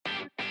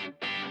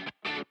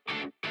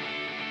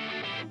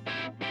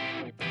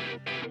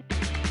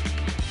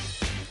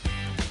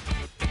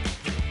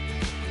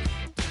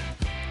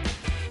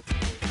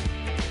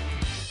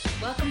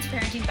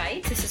Parenting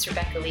Bites. This is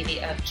Rebecca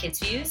Levy of Kids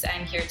Views.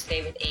 I'm here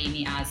today with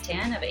Amy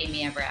Oztan of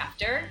Amy Ever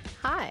After.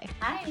 Hi.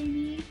 Hi,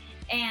 Amy.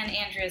 And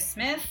Andrea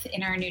Smith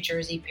in our New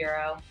Jersey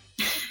bureau.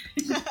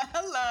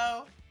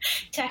 Hello.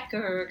 Tech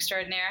guru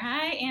extraordinaire.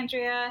 Hi,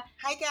 Andrea.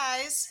 Hi,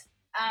 guys.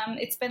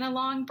 It's been a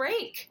long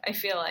break, I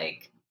feel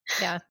like.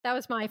 Yeah, that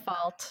was my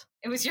fault.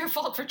 It was your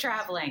fault for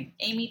traveling.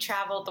 Amy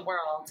traveled the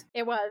world.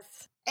 It was.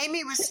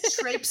 Amy was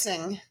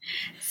traipsing.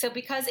 So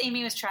because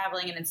Amy was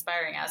traveling and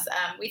inspiring us,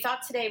 we thought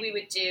today we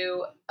would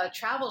do a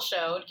travel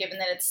show, given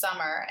that it's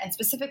summer, and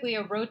specifically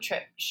a road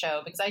trip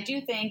show, because I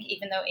do think,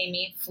 even though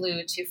Amy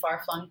flew to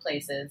far-flung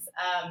places,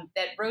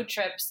 that road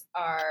trips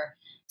are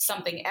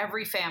something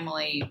every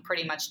family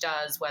pretty much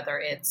does, whether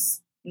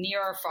it's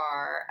near or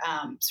far.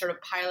 Sort of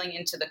piling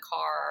into the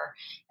car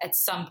at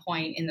some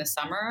point in the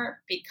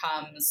summer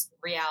becomes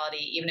reality,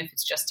 even if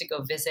it's just to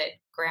go visit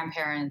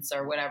grandparents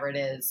or whatever it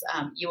is.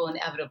 You will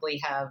inevitably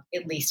have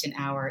at least an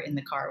hour in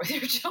the car with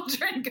your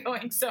children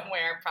going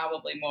somewhere,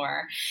 probably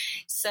more.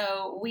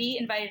 So we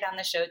invited on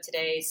the show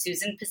today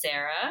Susan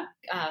Pizzera,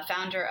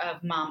 founder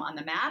of Mom on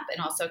the Map and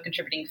also a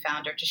contributing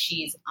founder to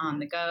She's on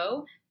the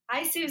Go.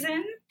 Hi,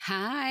 Susan.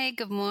 Hi,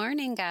 good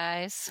morning,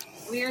 guys.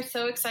 We are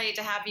so excited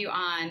to have you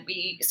on.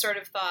 We sort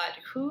of thought,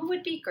 who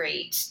would be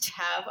great to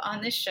have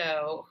on the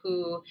show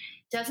who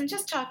doesn't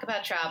just talk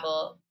about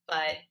travel,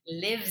 but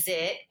lives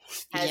it,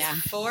 has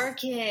 4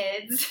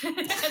 kids,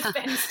 has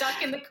been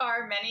stuck in the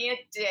car many a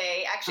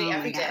day, actually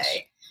every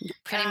day.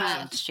 Pretty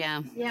much,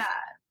 yeah. Yeah.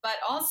 But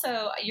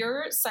also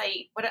your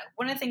site,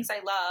 one of the things I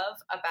love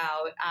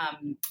about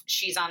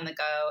She's on the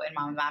Go and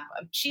Mom on the Map,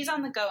 She's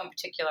on the Go in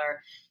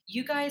particular,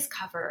 you guys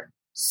cover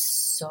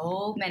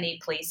so many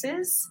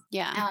places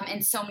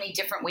and so many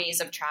different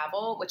ways of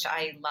travel, which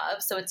I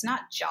love. So it's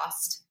not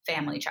just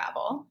family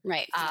travel.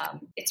 Right.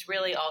 It's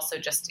really also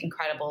just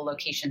incredible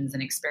locations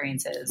and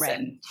experiences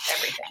and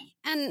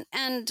everything.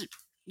 And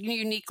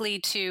uniquely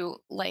to,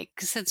 like,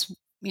 since,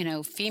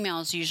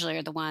 females usually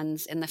are the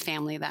ones in the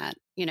family that,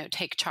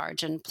 take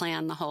charge and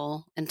plan the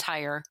whole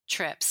entire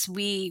trips.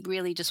 We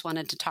really just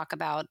wanted to talk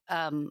about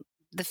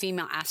the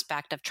female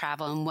aspect of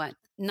travel and what,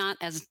 not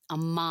as a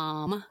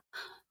mom,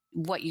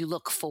 what you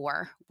look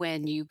for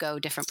when you go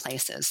different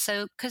places.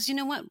 So, because you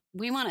know what?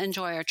 We want to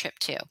enjoy our trip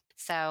too.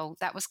 So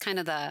that was kind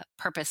of the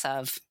purpose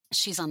of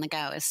She's on the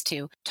Go, is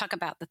to talk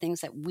about the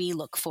things that we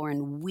look for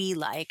and we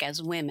like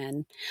as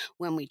women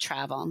when we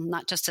travel,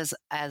 not just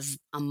as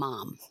a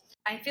mom.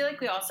 I feel like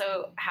we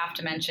also have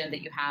to mention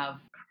that you have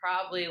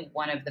probably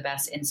one of the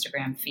best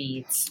Instagram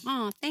feeds.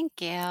 Oh, thank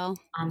you.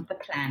 On the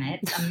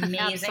planet.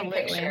 Amazing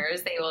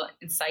pictures. They will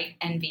incite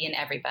envy in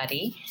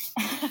everybody.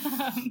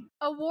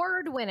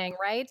 Award winning,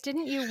 right?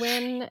 Didn't you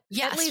win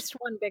at least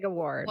one big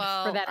award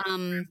for that?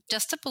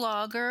 Just a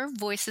Blogger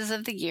Voices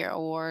of the Year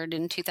award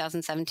in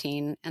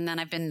 2017. And then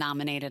I've been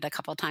nominated a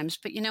couple of times.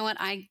 But you know what?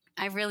 I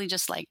really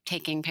just like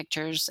taking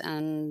pictures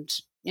and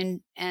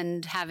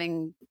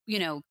having,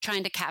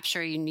 trying to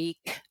capture a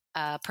unique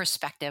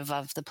perspective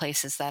of the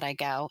places that I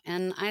go.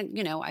 And I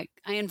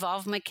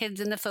involve my kids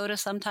in the photo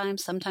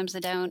sometimes I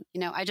don't.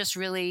 I just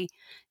really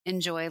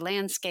enjoy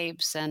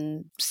landscapes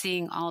and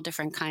seeing all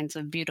different kinds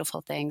of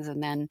beautiful things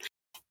and then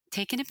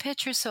taking a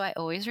picture so I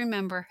always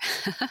remember.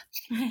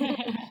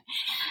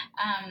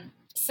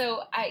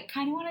 So I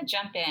kind of want to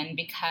jump in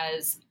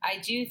because I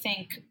do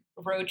think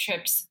road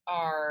trips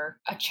are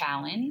a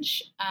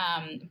challenge,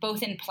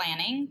 both in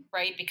planning,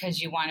 right? Because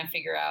you want to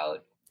figure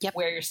out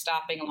where you're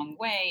stopping along the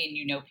way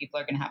and people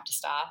are going to have to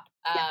stop.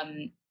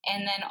 And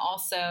then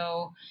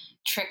also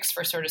tricks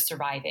for sort of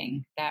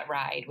surviving that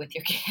ride with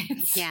your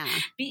kids. Yeah.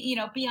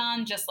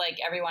 Beyond just like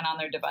everyone on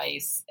their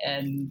device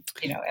and,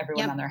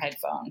 everyone on their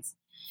headphones.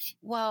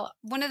 Well,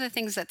 one of the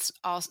things that's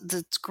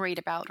great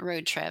about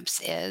road trips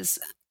is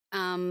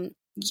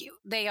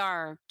they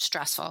are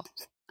stressful.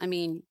 I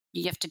mean,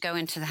 you have to go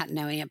into that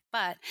knowing it,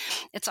 but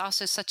it's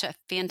also such a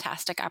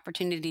fantastic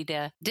opportunity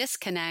to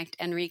disconnect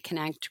and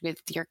reconnect with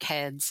your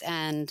kids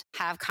and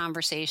have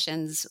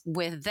conversations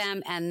with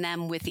them and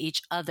them with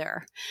each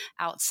other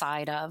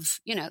outside of,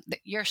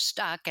 you're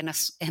stuck in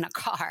a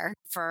car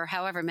for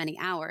however many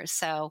hours.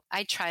 So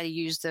I try to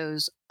use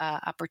those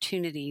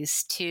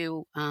opportunities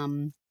to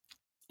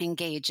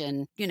engage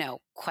in,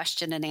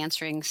 question and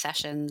answering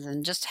sessions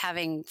and just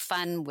having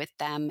fun with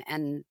them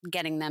and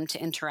getting them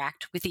to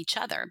interact with each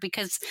other.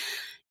 Because,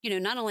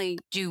 not only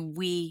do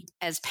we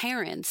as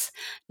parents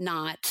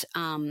not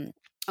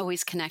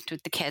always connect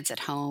with the kids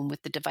at home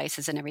with the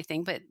devices and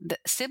everything, but the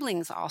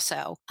siblings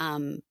also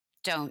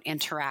don't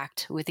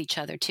interact with each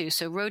other too.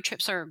 So road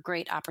trips are a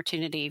great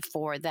opportunity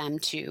for them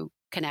to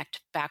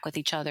connect back with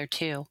each other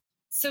too.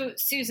 So,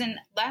 Susan,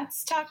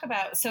 let's talk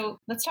about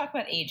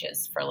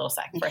ages for a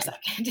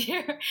second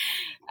here.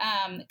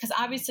 Because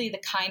obviously the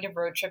kind of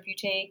road trip you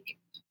take,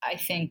 I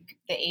think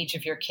the age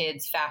of your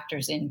kids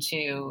factors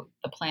into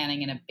the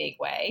planning in a big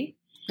way.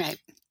 Right.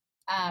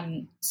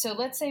 So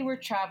let's say we're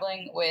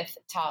traveling with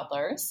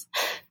toddlers.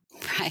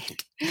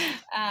 Right.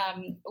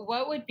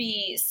 What would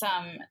be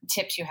some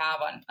tips you have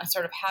on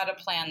sort of how to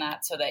plan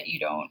that so that you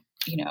don't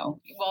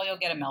well, you'll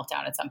get a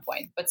meltdown at some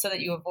point, but so that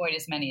you avoid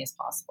as many as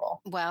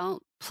possible.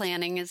 Well,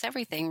 planning is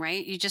everything,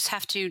 right? You just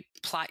have to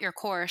plot your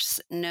course,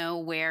 know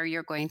where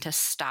you're going to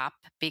stop,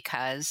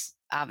 because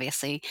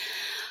obviously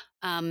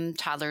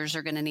toddlers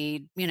are going to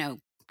need, you're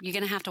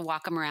going to have to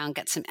walk them around,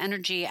 get some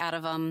energy out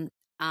of them.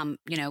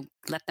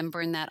 Let them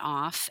burn that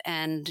off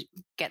and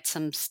get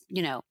some,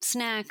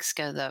 snacks,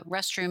 go to the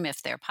restroom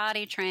if they're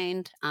potty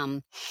trained.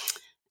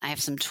 I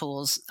have some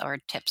tools or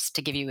tips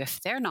to give you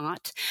if they're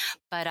not,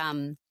 but,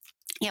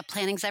 yeah,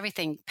 planning's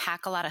everything.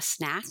 Pack a lot of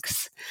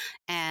snacks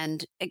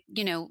and,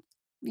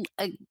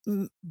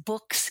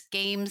 books,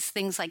 games,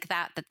 things like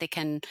that they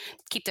can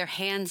keep their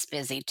hands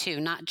busy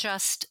too, not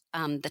just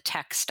the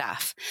tech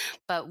stuff.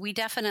 But we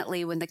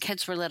definitely, when the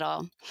kids were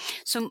little,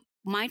 so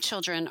my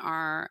children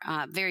are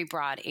very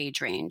broad age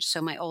range.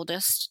 So my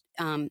oldest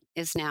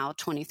is now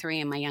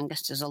 23 and my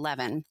youngest is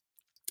 11.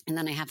 And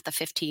then I have the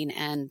 15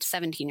 and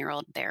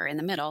 17-year-old there in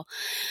the middle.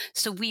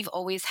 So we've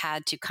always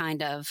had to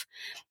kind of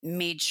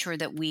made sure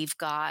that we've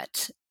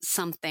got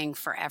something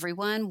for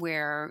everyone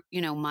where,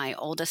 my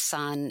oldest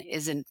son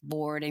isn't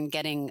bored and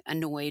getting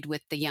annoyed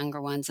with the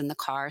younger ones in the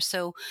car.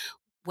 So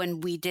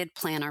when we did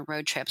plan our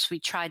road trips, we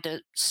tried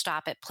to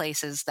stop at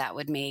places that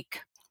would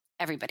make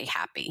everybody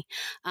happy.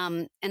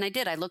 And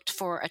I looked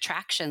for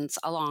attractions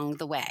along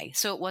the way.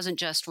 So it wasn't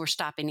just we're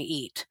stopping to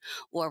eat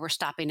or we're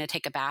stopping to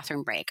take a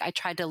bathroom break. I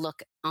tried to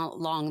look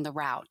along the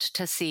route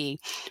to see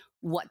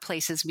what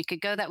places we could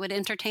go that would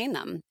entertain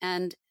them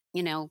and,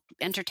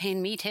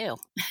 entertain me too.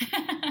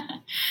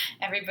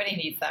 Everybody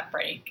needs that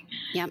break.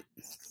 Yep.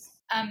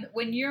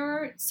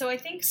 So I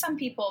think some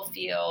people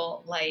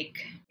feel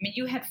like,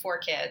 you had 4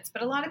 kids,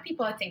 but a lot of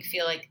people I think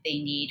feel like they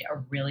need a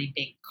really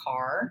big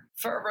car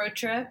for a road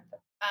trip.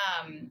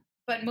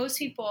 But most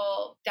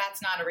people,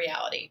 that's not a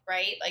reality,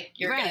 right? Like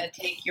you're going to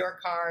take your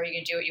car, you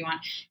can do what you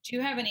want. Do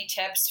you have any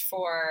tips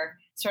for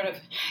sort of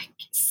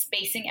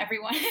spacing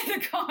everyone in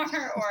the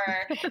car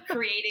or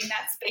creating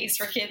that space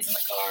for kids in the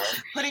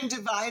car? Putting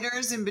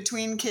dividers in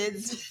between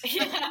kids.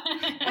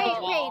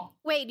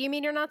 Wait, you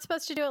mean you're not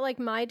supposed to do it like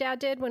my dad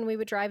did when we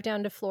would drive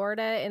down to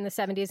Florida in the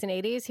 70s and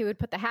 80s? He would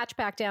put the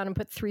hatchback down and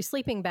put 3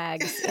 sleeping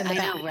bags in the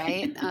back. I know,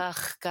 right?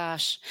 Ugh,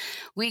 gosh.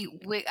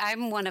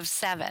 I'm one of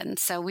 7,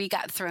 so we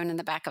got thrown in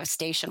the back of a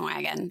station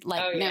wagon,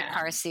 no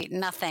car seat,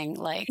 nothing.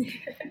 Like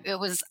it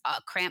was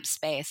a cramped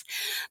space.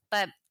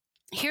 But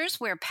here's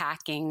where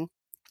packing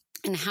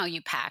and how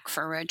you pack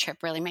for a road trip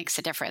really makes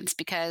a difference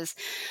because,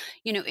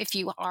 if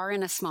you are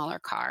in a smaller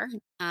car,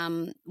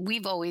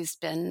 we've always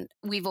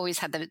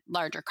had the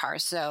larger car.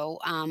 So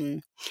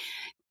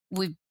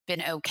we've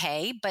been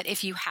okay. But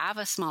if you have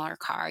a smaller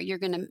car, you're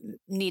going to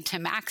need to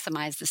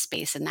maximize the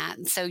space in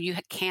that. So you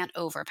can't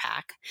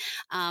overpack.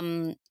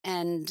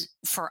 And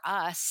for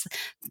us,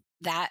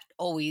 that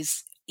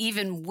always,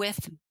 even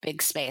with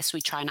big space,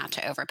 we try not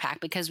to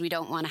overpack because we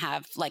don't want to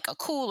have like a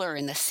cooler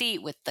in the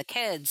seat with the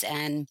kids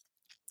and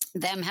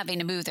them having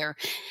to move their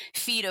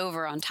feet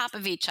over on top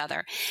of each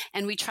other.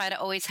 And we try to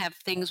always have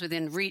things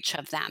within reach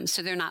of them.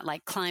 So they're not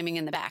like climbing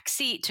in the back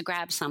seat to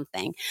grab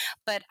something.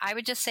 But I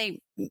would just say,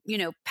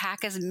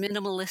 pack as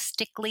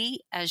minimalistically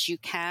as you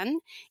can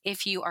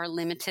if you are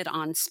limited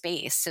on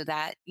space so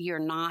that you're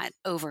not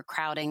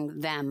overcrowding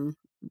them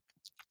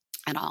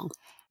at all.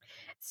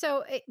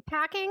 So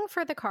packing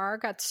for the car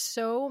got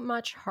so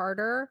much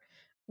harder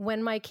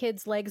when my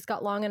kids' legs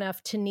got long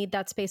enough to need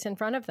that space in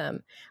front of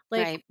them.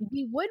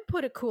 We would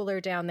put a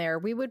cooler down there.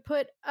 We would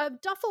put a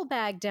duffel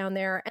bag down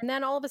there. And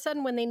then all of a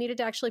sudden, when they needed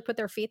to actually put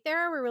their feet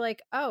there, we were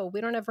like, oh,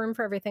 we don't have room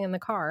for everything in the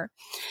car.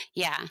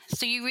 Yeah.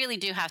 So you really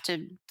do have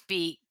to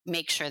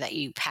make sure that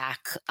you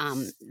pack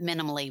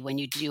minimally when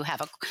you do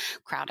have a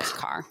crowded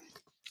car.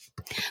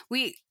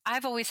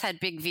 I've always had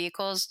big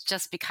vehicles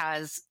just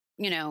because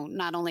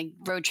not only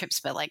road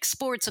trips, but like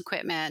sports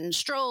equipment and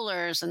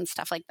strollers and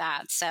stuff like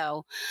that.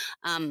 So,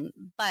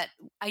 but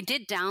I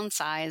did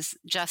downsize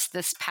just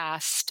this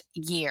past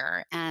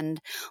year and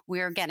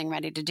we're getting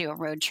ready to do a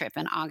road trip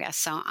in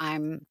August. So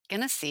I'm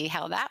going to see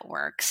how that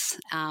works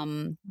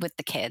with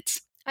the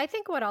kids. I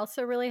think what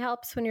also really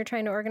helps when you're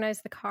trying to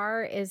organize the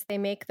car is they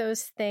make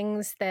those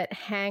things that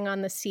hang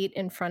on the seat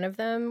in front of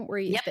them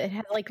where they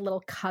have like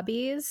little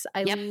cubbies.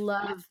 I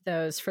love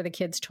those for the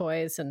kids'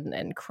 toys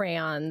and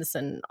crayons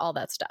and all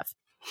that stuff.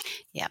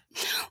 Yep.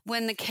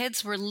 When the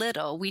kids were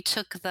little, we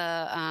took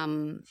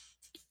the,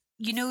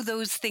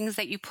 those things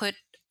that you put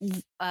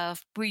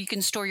where you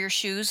can store your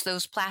shoes,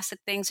 those plastic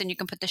things, and you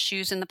can put the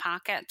shoes in the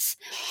pockets.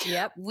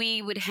 Yep.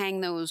 We would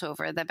hang those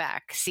over the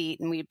back seat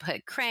and we'd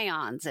put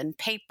crayons and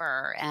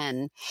paper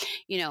and,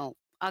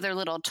 other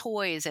little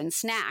toys and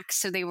snacks.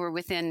 So they were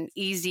within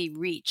easy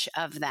reach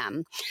of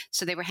them.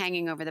 So they were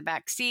hanging over the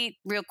back seat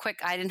real quick.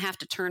 I didn't have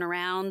to turn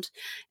around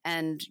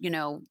and,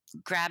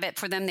 grab it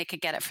for them. They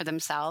could get it for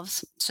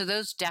themselves. So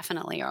those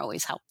definitely are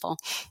always helpful.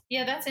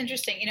 Yeah, that's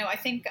interesting. I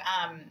think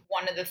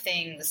one of the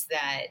things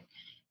that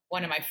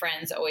one of my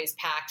friends always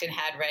packed and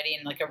had ready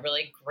in like a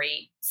really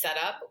great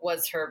setup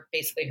was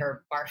basically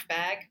her barf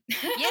bag.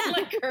 Yeah.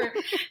 Like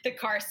the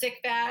car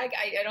sick bag.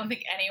 I don't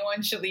think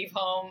anyone should leave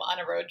home on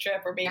a road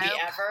trip or maybe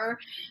ever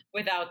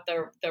without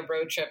the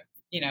road trip,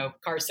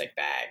 car sick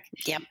bag.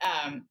 Yep.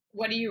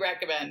 What do you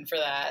recommend for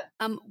that?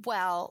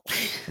 Well,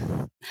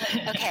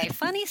 okay,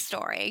 funny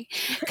story,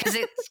 because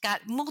it's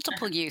got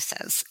multiple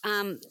uses.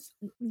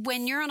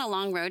 When you're on a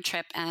long road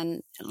trip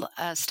and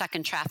stuck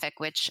in traffic,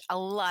 which a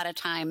lot of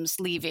times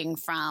leaving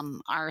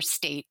from our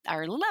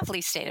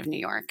lovely state of New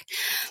York,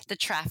 the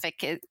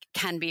traffic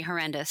can be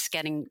horrendous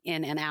getting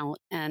in and out.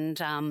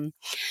 And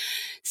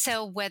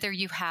so whether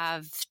you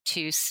have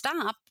to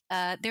stop,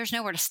 there's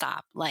nowhere to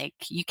stop. Like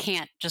you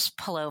can't just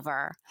pull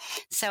over.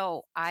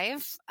 So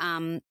I've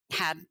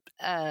had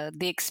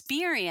the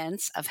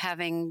experience of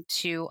having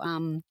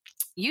to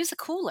use a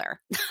cooler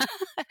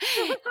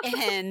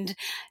and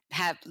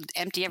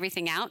empty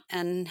everything out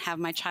and have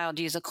my child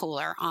use a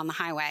cooler on the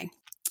highway.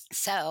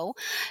 So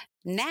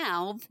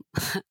now,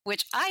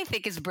 which I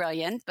think is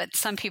brilliant, but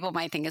some people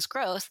might think is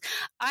gross,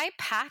 I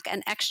pack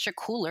an extra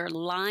cooler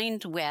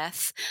lined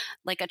with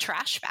like a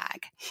trash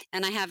bag.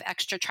 And I have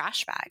extra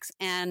trash bags.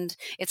 And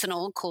it's an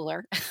old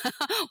cooler.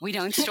 We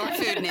don't store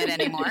food in it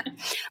anymore.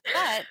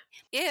 But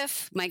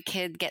if my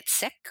kid gets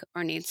sick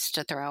or needs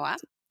to throw up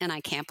and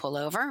I can't pull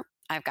over,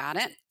 I've got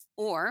it.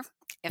 Or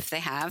if they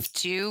have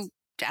to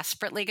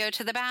desperately go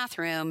to the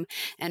bathroom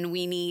and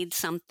we need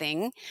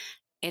something,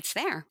 it's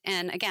there.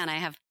 And again, I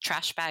have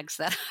trash bags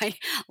that I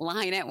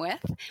line it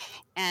with.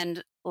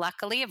 And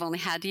luckily, I've only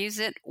had to use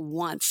it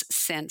once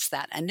since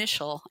that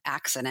initial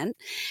accident.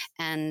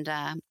 And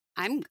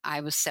I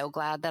was so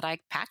glad that I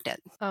packed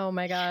it. Oh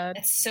my God.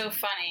 It's so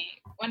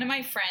funny. One of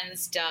my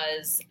friends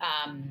does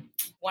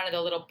one of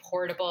the little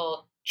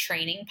portable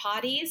training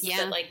potties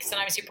that like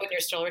sometimes you put in your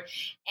stroller,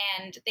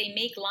 and they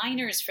make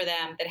liners for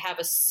them that have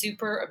a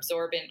super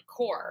absorbent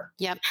core.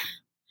 Yep.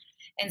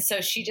 And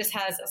so she just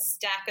has a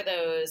stack of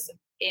those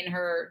in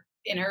her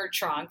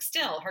trunk.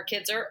 Still, her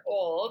kids are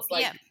old,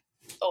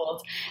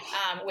 old,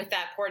 with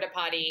that porta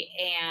potty,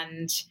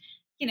 and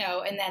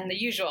and then the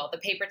usual, the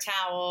paper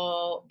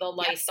towel, the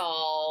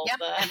Lysol,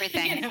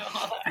 everything,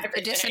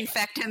 the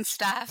disinfectant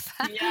stuff.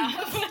 Yeah,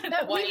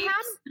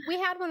 we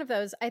had one of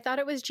those. I thought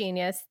it was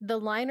genius. The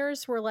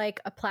liners were like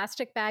a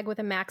plastic bag with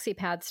a maxi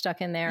pad stuck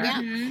in there.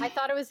 Yeah. I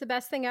thought it was the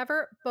best thing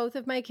ever. Both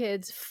of my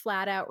kids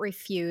flat out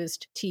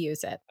refused to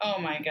use it. Oh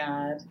my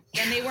God.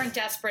 And they weren't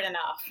desperate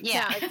enough.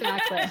 Yeah,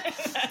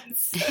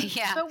 exactly.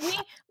 Yeah. But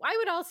I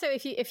would also,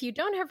 if you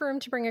don't have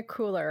room to bring a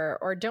cooler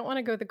or don't want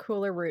to go the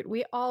cooler route,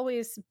 we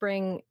always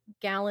bring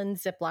gallon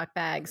Ziploc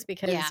bags,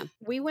 because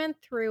we went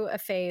through a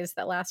phase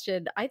that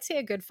lasted, I'd say,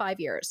 a good 5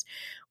 years,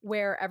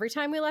 where every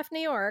time we left New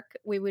York,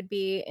 we would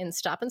be in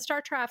stop and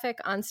start traffic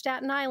on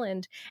Staten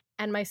Island,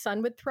 and my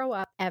son would throw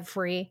up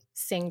every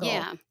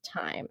single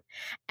time.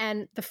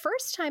 And the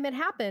first time it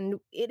happened,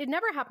 it had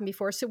never happened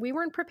before, so we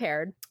weren't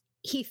prepared.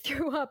 He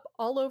threw up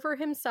all over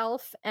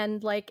himself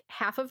and like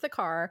half of the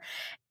car.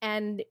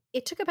 And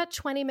it took about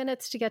 20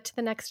 minutes to get to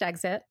the next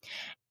exit.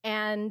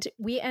 And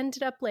we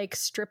ended up like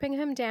stripping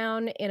him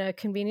down in a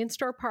convenience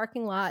store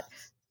parking lot,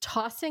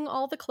 tossing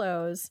all the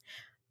clothes,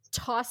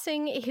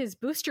 tossing his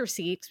booster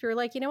seat. We were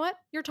like, you know what?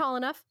 You're tall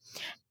enough.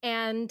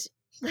 And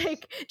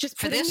like just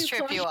for this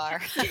trip you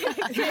are. You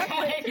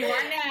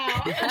are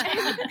now.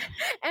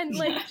 and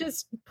like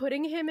just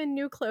putting him in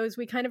new clothes,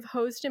 we kind of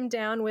hosed him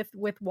down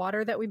with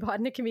water that we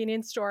bought in a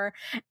convenience store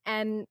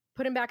and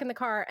put him back in the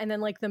car. And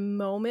then like the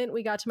moment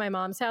we got to my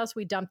mom's house,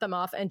 we dumped them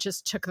off and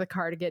just took the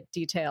car to get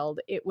detailed.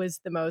 It was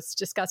the most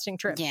disgusting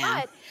trip.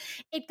 But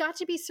it got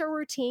to be so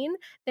routine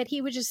that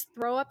he would just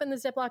throw up in the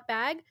Ziploc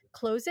bag,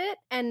 close it,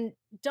 and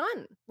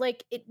done.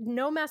 Like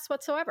no mess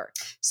whatsoever.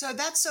 So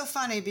that's so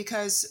funny,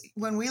 because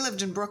when we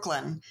lived in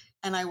Brooklyn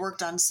and I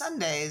worked on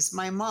Sundays,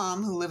 my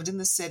mom, who lived in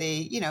the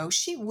city,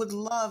 she would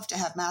love to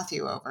have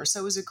Matthew over.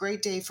 So it was a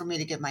great day for me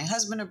to give my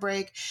husband a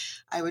break.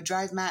 I would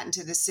drive Matt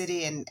into the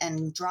city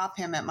and drop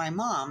him at my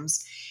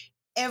mom's.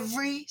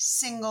 Every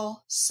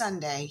single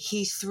Sunday,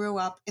 he threw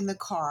up in the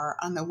car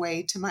on the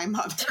way to my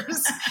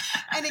mother's.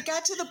 And it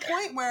got to the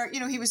point where,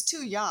 he was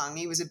too young.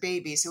 He was a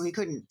baby, so he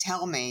couldn't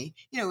tell me.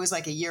 It was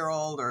like a year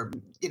old or,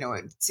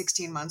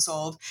 16 months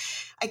old.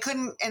 I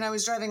couldn't, and I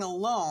was driving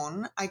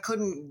alone. I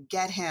couldn't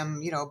get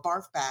him, a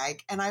barf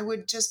bag. And I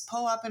would just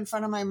pull up in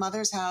front of my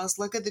mother's house,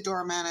 look at the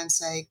doorman and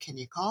say, can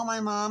you call my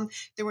mom?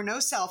 There were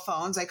no cell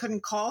phones. I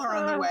couldn't call her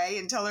on the way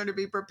and tell her to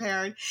be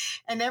prepared.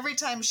 And every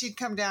time she'd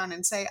come down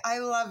and say, I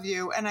love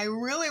you, and I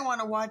really want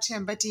to watch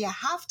him, but do you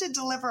have to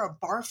deliver a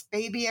barf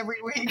baby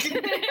every week?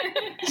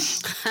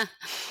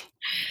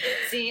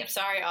 See, I'm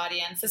sorry,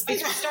 audience. We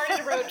started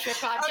a road trip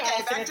podcast.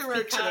 Okay, back to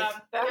road trip.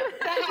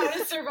 How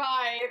to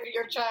survive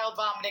your child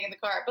vomiting in the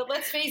car. But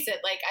let's face it,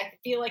 I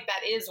feel like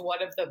that is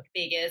one of the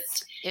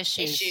biggest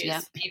issues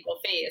people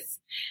face.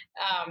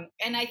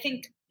 And I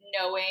think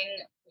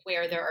knowing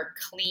where there are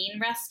clean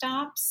rest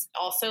stops.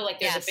 Also,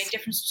 there's a big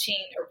difference between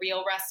a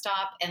real rest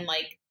stop and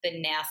the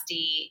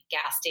nasty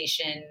gas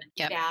station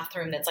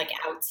bathroom that's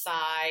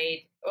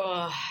outside.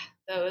 Ugh.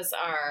 those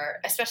are,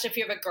 especially if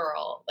you have a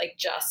girl, like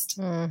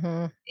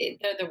they're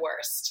the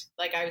worst.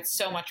 Like I would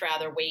so much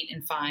rather wait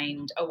and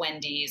find a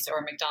Wendy's or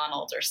a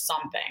McDonald's or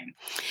something.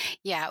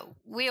 Yeah,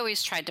 we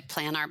always tried to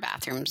plan our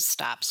bathroom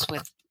stops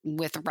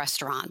with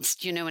restaurants.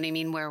 Do you know what I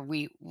mean? Where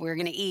we're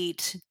going to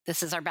eat.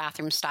 This is our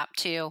bathroom stop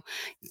too.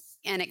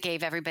 And it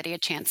gave everybody a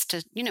chance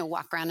to,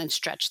 walk around and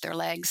stretch their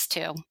legs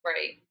too.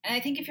 Right. And I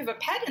think if you have a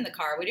pet in the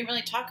car, we didn't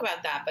really talk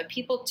about that, but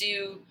people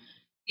do,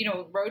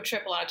 road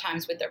trip a lot of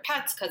times with their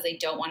pets because they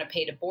don't want to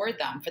pay to board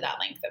them for that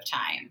length of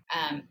time.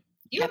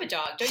 You have a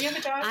dog. Don't you have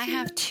a dog? I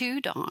have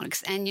 2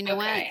 dogs. And you know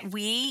what?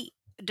 We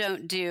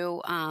don't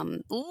do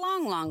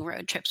long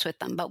road trips with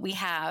them, but we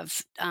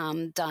have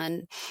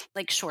done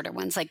like shorter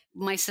ones. Like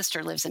my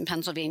sister lives in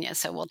Pennsylvania,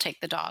 so we'll take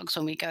the dogs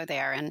when we go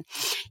there. And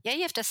yeah,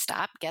 you have to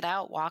stop, get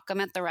out, walk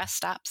them at the rest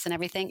stops and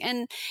everything.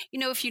 And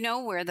if you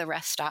know where the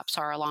rest stops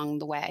are along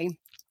the way,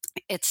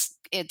 it's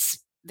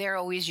they're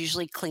always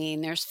usually clean.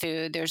 There's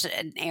food. There's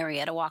an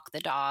area to walk the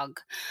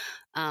dog.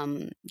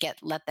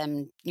 Let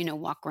them,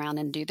 walk around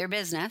and do their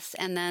business,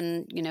 and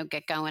then,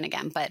 get going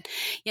again. But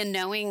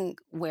knowing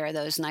where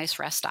those nice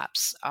rest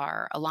stops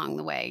are along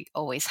the way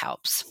always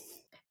helps.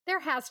 There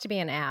has to be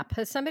an app.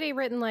 Has somebody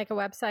written like a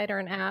website or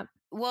an app?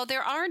 Well,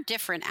 there are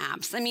different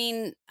apps. I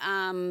mean,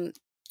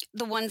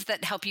 the ones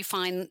that help you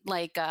find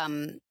like,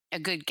 a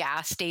good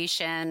gas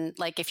station,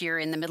 like if you're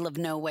in the middle of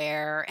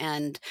nowhere.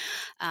 And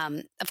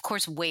of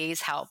course,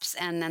 Waze helps.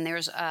 And then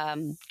there's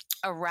an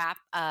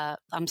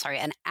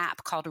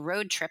app called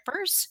Road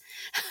Trippers,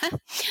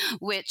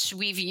 which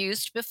we've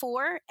used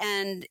before.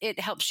 And it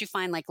helps you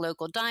find like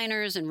local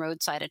diners and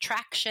roadside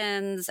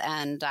attractions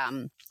and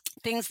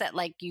things that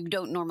like you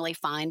don't normally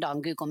find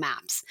on Google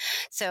Maps.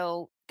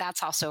 So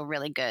that's also a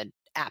really good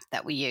app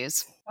that we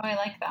use. Oh, I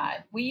like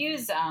that. We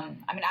use,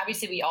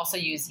 obviously we also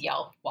use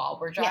Yelp while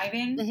we're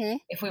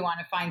driving, if we want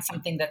to find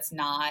something that's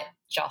not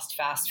just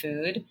fast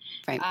food,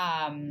 right.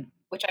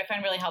 Which I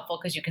find really helpful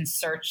because you can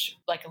search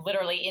like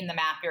literally in the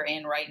map you're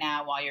in right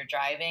now while you're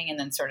driving and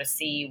then sort of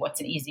see what's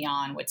an easy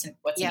on, what's an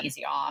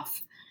easy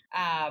off.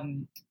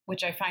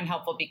 Which I find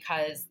helpful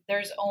because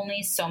there's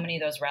only so many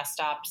of those rest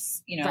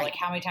stops, right. Like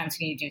how many times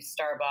can you do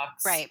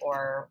Starbucks right.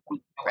 or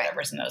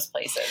whatever's in those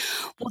places?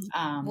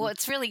 Well,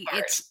 it's really,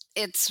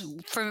 it's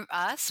for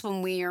us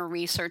when we are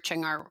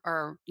researching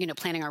our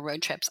planning our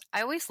road trips,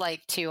 I always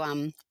like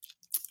to,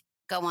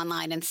 go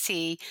online and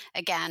see,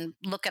 again,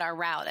 look at our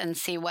route and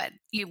see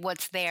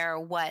what's there,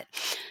 what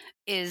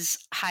is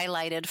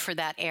highlighted for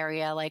that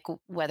area, like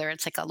whether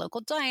it's like a local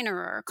diner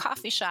or a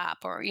coffee shop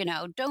or,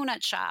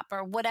 donut shop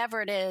or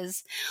whatever it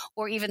is,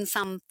 or even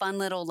some fun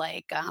little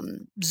like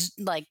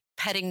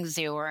petting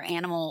zoo or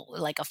animal,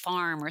 like a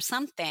farm or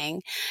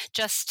something,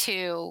 just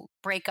to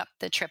break up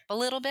the trip a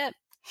little bit.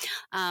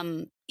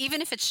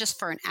 Even if it's just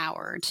for an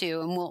hour or two,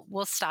 and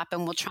we'll stop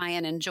and we'll try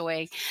and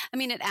enjoy. I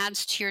mean, it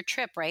adds to your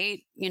trip,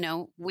 right? We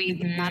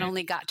not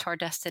only got to our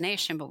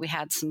destination, but we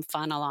had some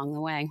fun along the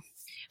way.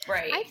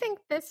 Right. I think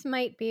this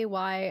might be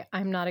why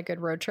I'm not a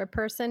good road trip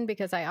person,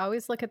 because I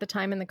always look at the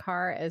time in the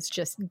car as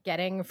just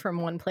getting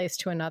from one place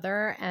to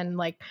another. And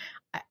like,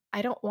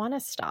 I don't want to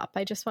stop.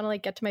 I just want to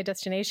like get to my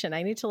destination.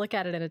 I need to look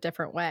at it in a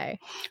different way.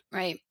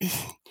 Right.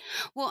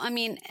 Well,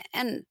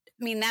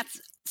 that's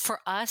for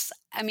us.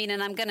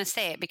 And I'm going to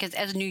say it because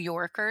as New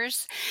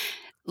Yorkers,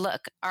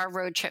 look, our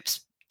road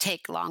trips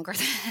take longer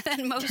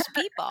than most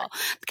people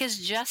because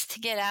just to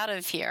get out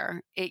of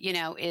here, it,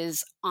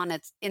 is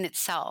in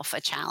itself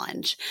a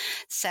challenge.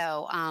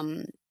 So,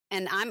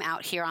 and I'm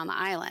out here on the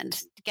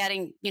island,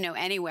 getting,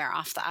 anywhere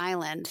off the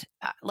island,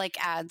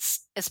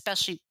 adds,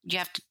 especially you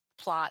have to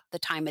plot the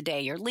time of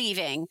day you're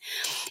leaving.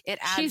 It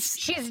adds.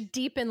 She's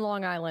deep in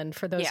Long Island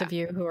for those of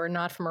you who are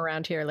not from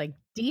around here, like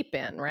deep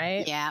in,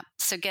 right? Yeah.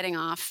 So getting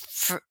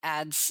off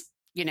adds,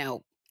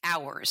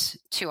 hours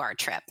to our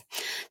trip.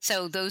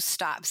 So those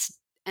stops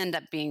end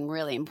up being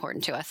really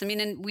important to us.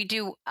 And we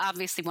do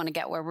obviously want to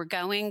get where we're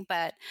going,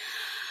 but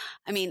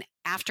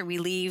after we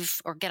leave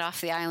or get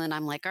off the island,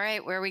 I'm like, all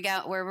right, where we're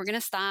going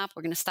to stop,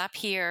 we're going to stop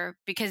here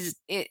because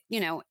it,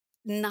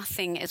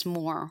 nothing is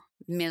more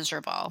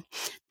miserable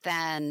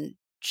than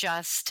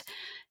just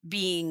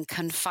being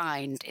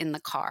confined in the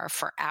car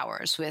for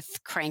hours with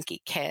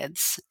cranky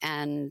kids.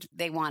 And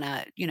they want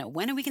to,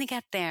 when are we going to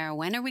get there?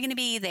 When are we going to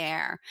be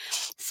there?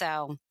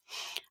 So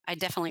I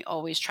definitely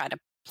always try to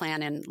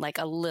plan in like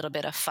a little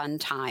bit of fun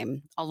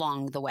time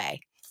along the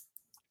way.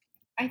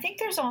 I think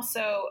there's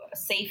also a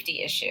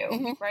safety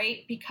issue,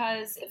 right?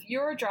 Because if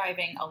you're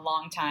driving a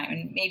long time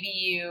and maybe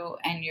you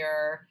and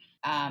your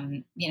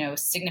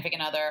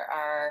significant other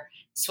are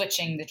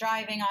switching the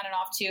driving on and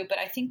off too. But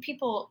I think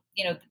people,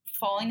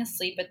 falling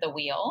asleep at the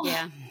wheel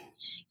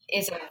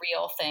is a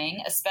real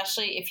thing,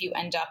 especially if you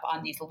end up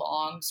on these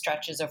long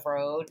stretches of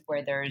road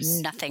where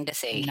there's nothing to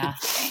see.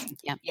 Nothing.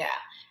 Yep. Yeah.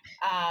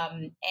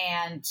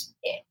 And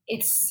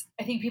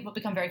I think people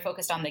become very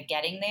focused on the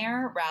getting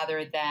there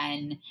rather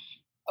than,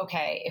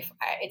 okay,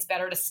 it's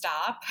better to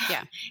stop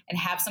and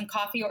have some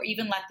coffee or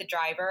even let the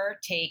driver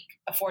take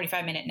a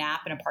 45-minute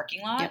nap in a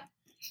parking lot. Yep.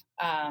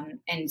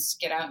 And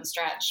get out and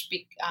stretch.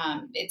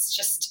 It's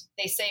just,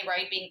 they say,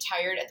 right, being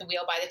tired at the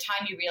wheel, by the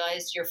time you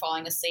realize you're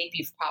falling asleep,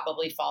 you've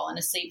probably fallen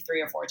asleep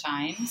 3 or 4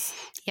 times.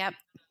 Yep.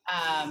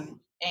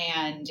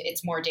 And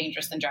it's more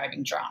dangerous than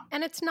driving drunk.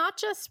 And it's not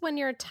just when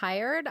you're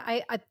tired.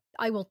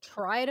 I will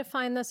try to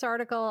find this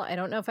article. I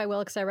don't know if I will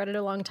because I read it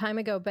a long time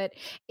ago, but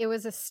it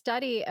was a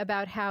study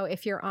about how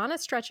if you're on a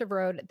stretch of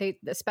road, they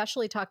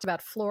especially talked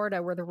about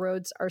Florida where the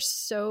roads are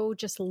so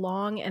just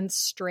long and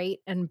straight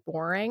and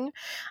boring.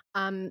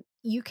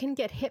 You can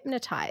get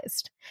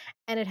hypnotized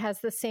and it has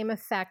the same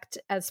effect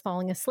as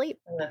falling asleep.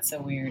 Oh, that's so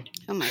weird.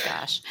 Oh my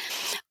gosh.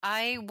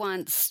 I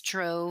once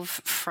drove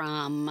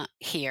from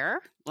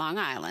here, Long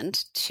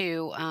Island,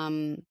 to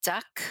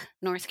Duck,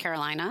 North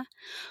Carolina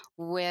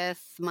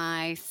with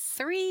my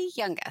 3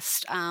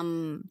 youngest.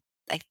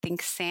 I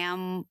think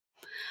Sam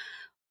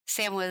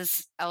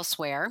was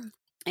elsewhere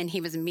and he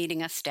was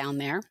meeting us down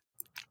there.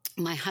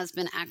 My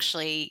husband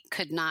actually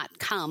could not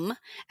come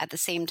at the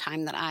same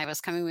time that I was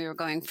coming. We were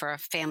going for a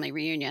family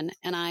reunion,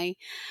 and I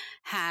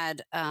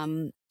had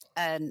an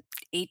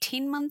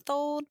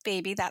 18-month-old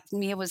baby. That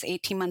Mia was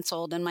 18 months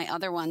old, and my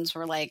other ones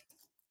were like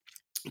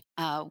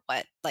 5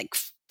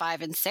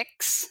 and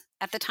 6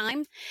 at the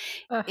time.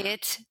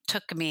 It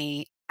took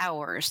me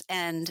hours,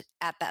 and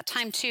at that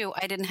time too,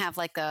 I didn't have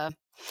like a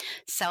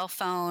cell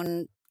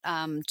phone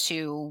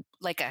to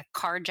like a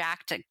car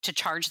jack to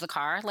charge the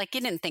car. Like I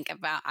didn't think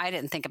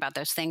about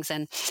those things.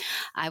 And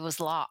I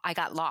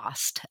got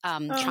lost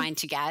trying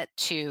to get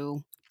to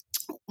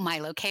my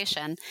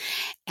location.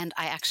 And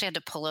I actually had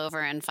to pull over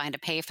and find a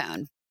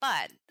payphone.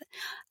 But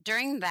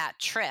during that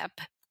trip,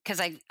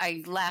 because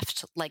I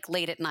left like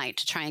late at night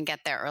to try and get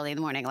there early in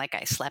the morning, like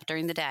I slept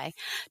during the day.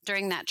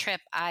 During that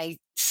trip, I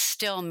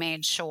still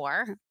made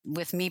sure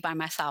with me by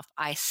myself,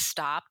 I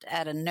stopped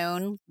at a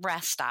known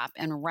rest stop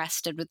and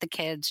rested with the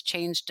kids,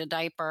 changed a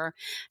diaper,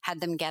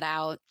 had them get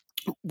out,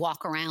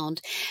 walk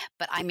around.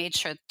 But I made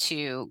sure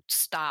to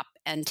stop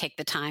and take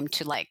the time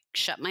to like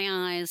shut my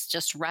eyes,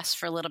 just rest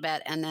for a little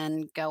bit and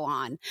then go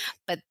on.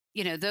 But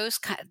those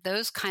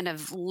kind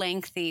of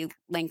lengthy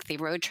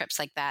road trips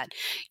like that,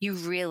 you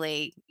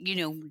really,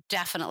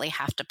 definitely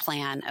have to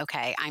plan,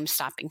 okay, I'm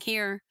stopping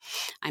here,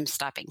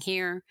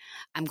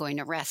 I'm going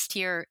to rest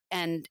here.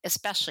 And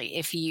especially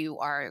if you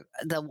are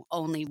the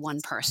only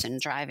one person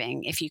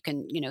driving, if you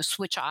can,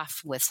 switch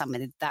off with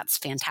somebody, that's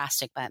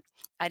fantastic. But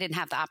I didn't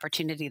have the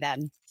opportunity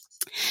then.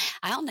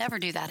 I'll never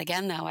do that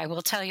again, though. I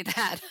will tell you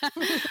that.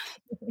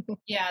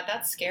 Yeah,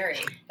 that's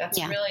scary. That's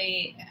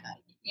really...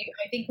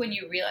 I think when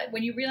you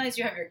realize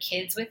you have your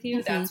kids with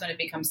you, that's when it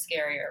becomes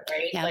scarier,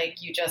 right? Yeah. Like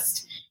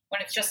when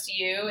it's just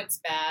you, it's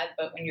bad.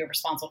 But when you're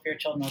responsible for your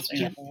children, that's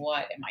when you're like,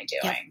 what am I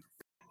doing? Yeah.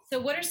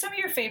 So what are some of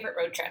your favorite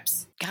road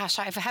trips? Gosh,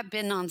 I have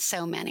been on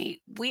so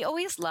many. We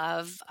always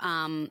love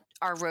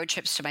our road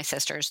trips to my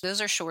sister's. Those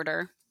are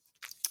shorter,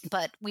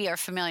 but we are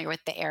familiar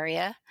with the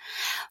area.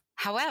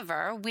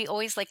 However, we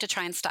always like to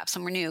try and stop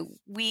somewhere new.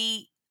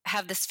 We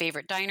have this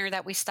favorite diner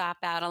that we stop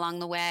at along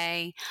the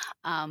way.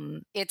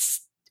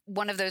 It's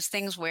one of those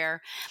things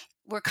where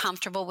we're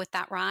comfortable with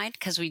that ride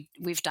because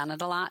we've done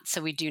it a lot.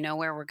 So we do know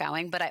where we're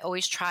going, but I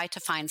always try to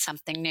find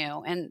something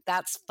new. And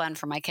that's fun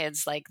for my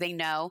kids. Like they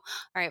know, all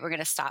right, we're going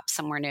to stop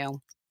somewhere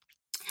new.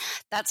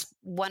 That's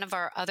one of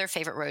our other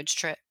favorite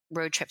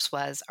road trips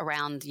was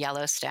around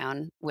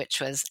Yellowstone,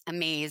 which was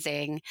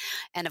amazing.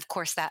 And of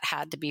course that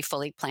had to be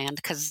fully planned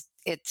because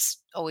it's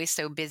always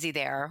so busy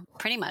there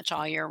pretty much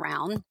all year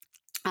round.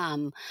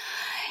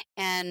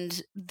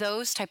 And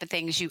those type of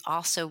things you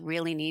also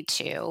really need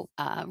to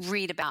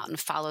read about and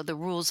follow the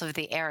rules of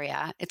the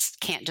area. It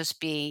can't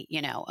just be,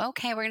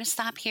 okay, we're going to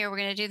stop here, we're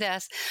going to do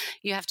this.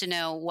 You have to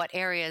know what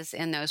areas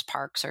in those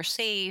parks are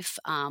safe,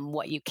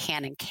 what you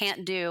can and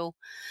can't do.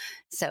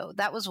 So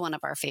that was one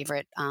of our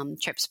favorite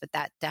trips, but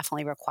that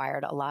definitely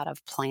required a lot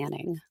of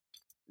planning,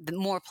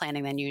 more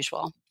planning than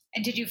usual.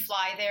 And did you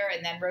fly there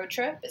and then road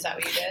trip? Is that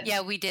what you did?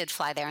 Yeah, we did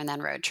fly there and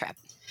then road trip.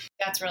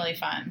 That's really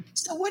fun.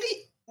 So what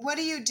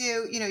do you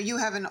do? You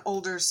have an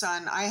older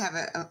son. I have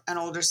an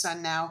older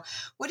son now.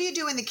 What do you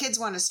do when the kids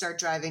want to start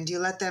driving? Do you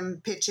let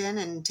them pitch in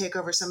and take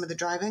over some of the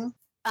driving?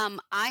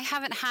 I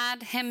haven't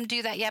had him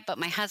do that yet, but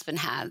my husband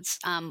has.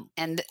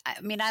 And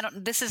I mean,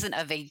 this isn't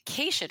a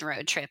vacation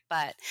road trip,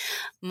 but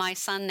my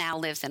son now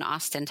lives in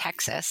Austin,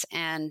 Texas,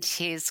 and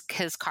his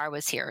car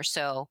was here.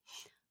 So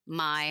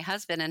my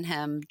husband and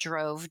him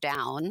drove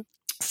down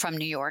from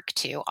New York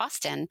to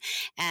Austin,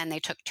 and they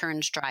took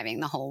turns driving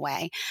the whole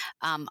way,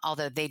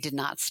 although they did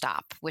not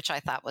stop, which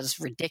I thought was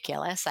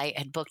ridiculous. I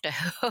had booked a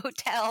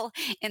hotel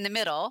in the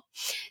middle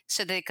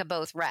so they could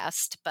both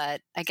rest,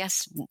 but I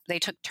guess they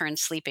took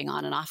turns sleeping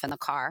on and off in the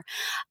car.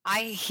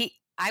 I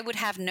would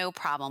have no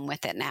problem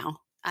with it now.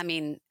 I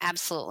mean,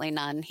 absolutely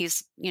none.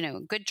 He's,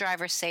 good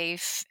driver,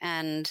 safe,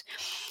 and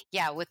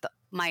yeah, with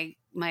my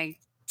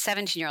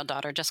 17-year-old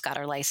daughter just got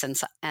her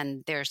license,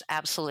 and there's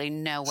absolutely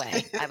no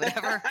way I would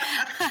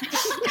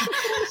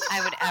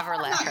ever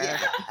let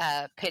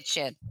her pitch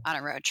in on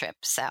a road trip.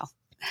 So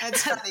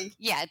that's funny.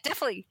 Yeah,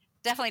 definitely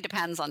definitely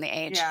depends on the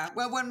age. Yeah.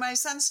 Well, when my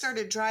son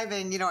started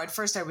driving, at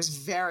first I was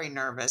very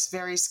nervous,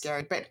 very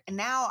scared, but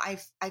now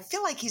I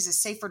feel like he's a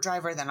safer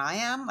driver than I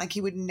am. Like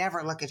he would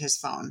never look at his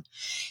phone,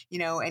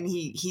 and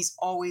he's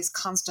always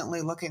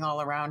constantly looking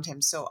all around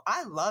him. So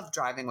I love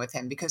driving with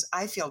him because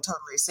I feel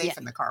totally safe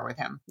in the car with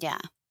him. Yeah.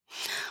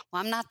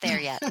 Well, I'm not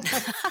there yet.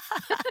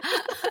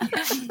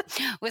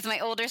 With my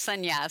older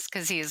son, yes,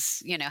 because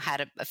he's,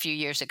 had a few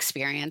years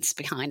experience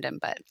behind him.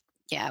 But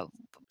yeah,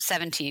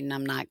 17,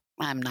 I'm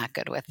not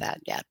good with that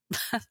yet.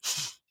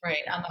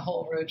 Right, on the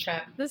whole road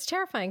trip. That's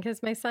terrifying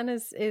because my son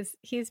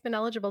he's been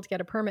eligible to get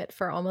a permit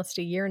for almost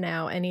a year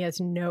now, and he has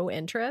no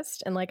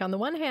interest. And like on the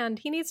one hand,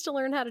 he needs to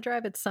learn how to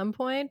drive at some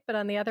point, but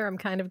on the other, I'm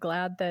kind of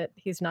glad that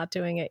he's not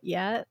doing it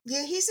yet.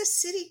 Yeah, he's a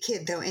city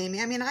kid though,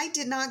 Amy. I mean, I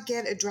did not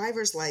get a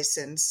driver's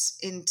license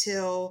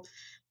until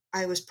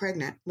I was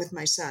pregnant with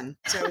my son.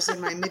 So I was in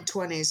my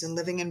mid-20s and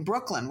living in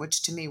Brooklyn,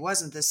 which to me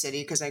wasn't the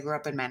city because I grew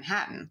up in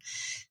Manhattan.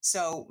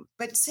 So,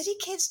 but city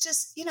kids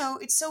just,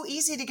 it's so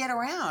easy to get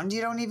around.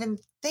 You don't even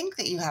think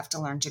that you have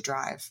to learn to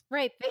drive.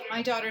 Right.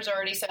 My daughter's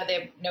already said they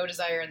have no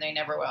desire and they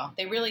never will.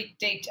 They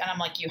and I'm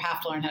like, you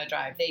have to learn how to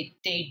drive. They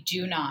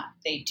do not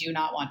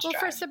want to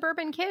drive. Well, for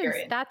suburban kids,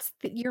 that's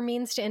your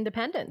means to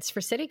independence.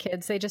 For city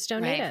kids, they just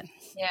don't need it.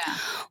 Yeah.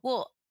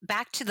 Well,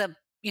 back to the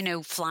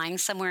flying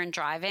somewhere and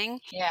driving.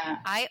 Yeah.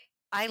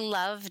 I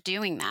love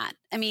doing that.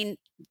 I mean,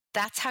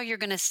 that's how you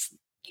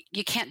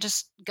can't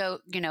just go,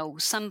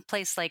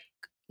 someplace like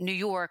New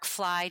York,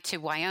 fly to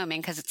Wyoming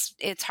because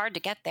it's hard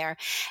to get there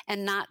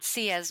and not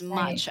see as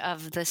much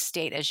of the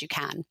state as you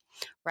can.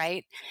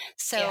 Right.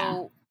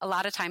 So a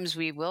lot of times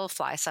we will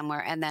fly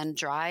somewhere and then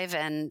drive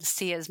and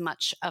see as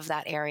much of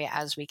that area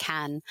as we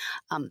can.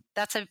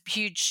 That's a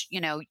huge,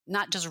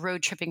 not just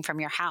road tripping from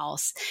your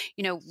house,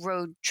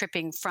 road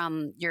tripping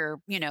from your,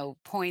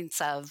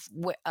 points of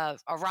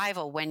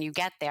arrival when you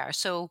get there.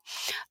 So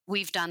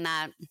we've done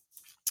that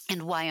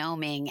in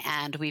Wyoming,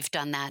 and we've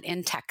done that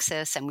in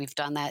Texas, and we've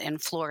done that in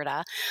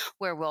Florida,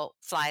 where we'll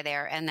fly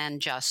there and then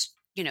just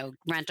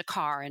rent a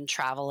car and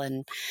travel.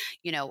 And,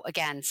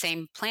 again,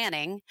 same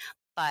planning,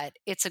 but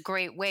it's a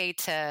great way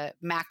to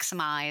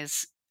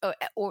maximize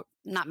or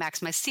not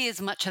maximize, see as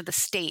much of the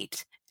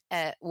state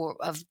or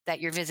of that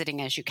you're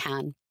visiting as you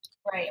can.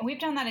 Right. And we've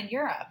done that in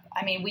Europe.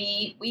 I mean,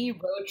 we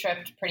road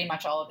tripped pretty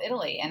much all of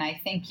Italy. And I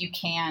think you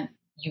cannot,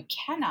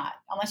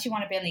 unless you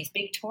want to be on these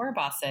big tour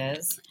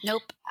buses.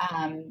 Nope.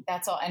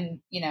 That's all. And,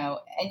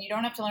 and you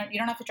don't have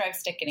to drive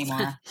stick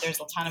anymore. There's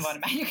a ton of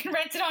automatic. You can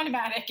rent it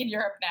automatic in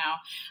Europe now.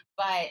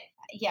 But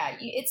yeah,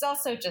 it's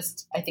also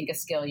just, I think, a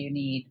skill you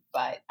need.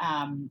 But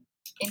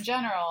in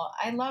general,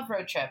 I love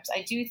road trips.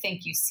 I do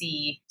think you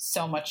see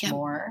so much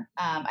more.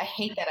 I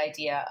hate that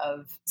idea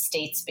of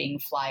states being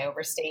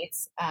flyover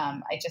states.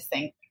 I just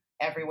think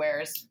everywhere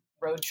is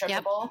road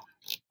trippable.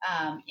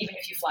 Even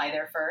if you fly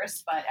there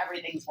first, but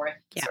everything's worth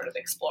sort of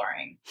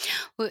exploring.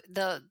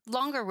 The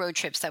longer road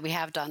trips that we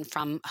have done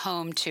from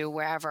home to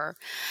wherever,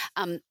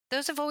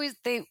 those have always,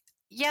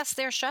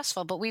 they're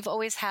stressful, but we've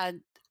always had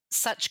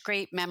such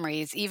great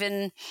memories.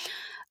 Even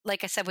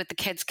like I said, with the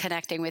kids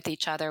connecting with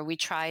each other, we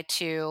try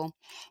to,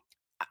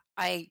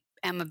 I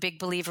am a big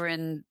believer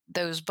in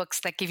those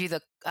books that give you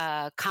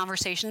the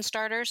conversation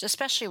starters,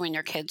 especially when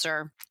your kids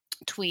are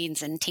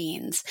tweens and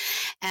teens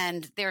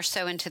and they're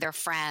so into their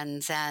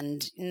friends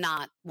and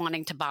not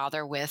wanting to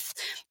bother with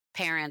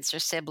parents or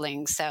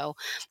siblings. So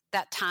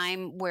that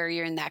time where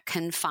you're in that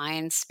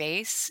confined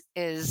space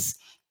is,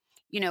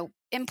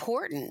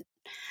 important,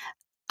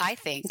 I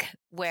think,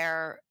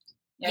 where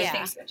I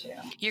think so too.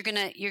 You're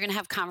gonna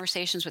have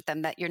conversations with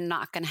them that you're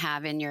not gonna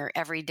have in your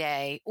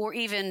everyday or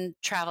even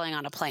traveling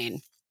on a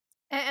plane.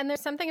 And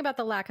there's something about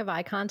the lack of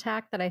eye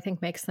contact that I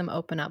think makes them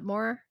open up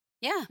more.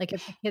 Yeah. Like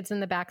if the kid's in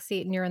the back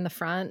seat and you're in the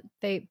front,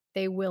 they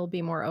will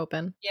be more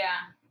open. Yeah,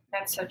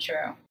 that's so true.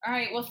 All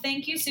right. Well,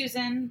 thank you,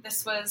 Susan.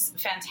 This was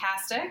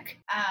fantastic.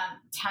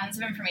 Tons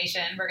of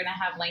information. We're going to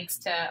have links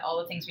to all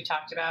the things we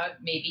talked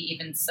about, maybe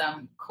even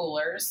some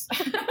coolers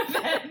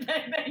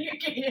that you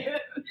can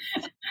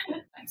use.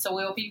 So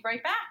we'll be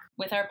right back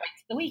with our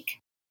Bites of the Week.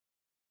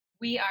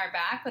 We are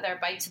back with our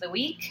Bites of the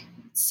Week.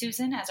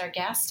 Susan, as our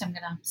guest, I'm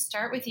going to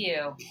start with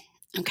you.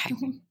 Okay.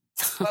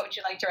 What would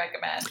you like to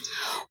recommend?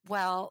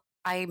 Well,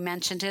 I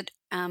mentioned it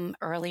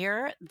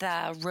earlier.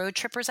 The Road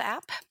Trippers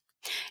app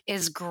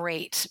is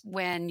great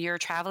when you're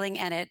traveling,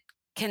 and it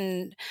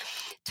can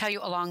tell you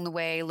along the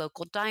way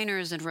local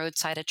diners and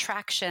roadside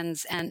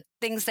attractions and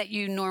things that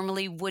you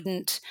normally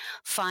wouldn't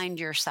find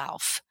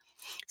yourself.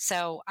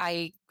 So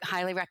I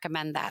highly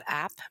recommend that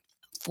app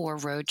for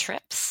road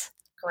trips.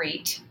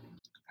 Great.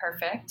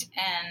 Perfect.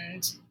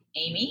 And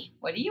Amy,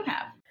 what do you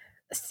have?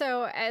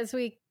 So as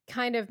we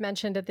kind of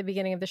mentioned at the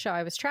beginning of the show,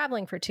 I was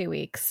traveling for 2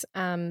 weeks.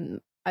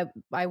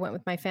 I went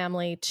with my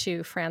family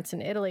to France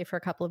and Italy for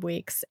a couple of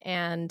weeks,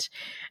 and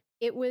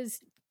it was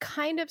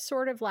kind of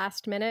sort of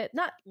last minute,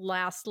 not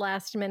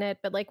last minute,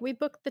 but like we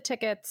booked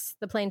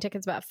the plane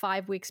tickets about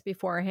 5 weeks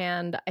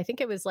beforehand. I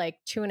think it was like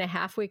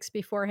 2.5 weeks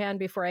beforehand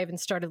before I even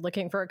started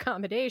looking for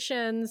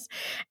accommodations.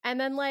 And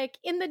then like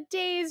in the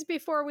days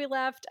before we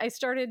left, I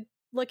started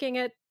looking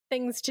at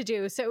things to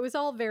do. So it was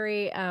all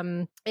very,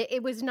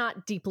 it was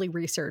not deeply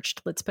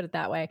researched, let's put it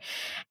that way.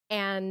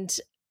 And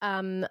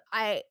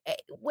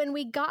when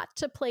we got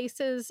to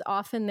places,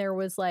 often there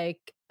was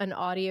like an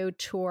audio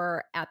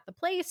tour at the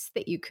place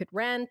that you could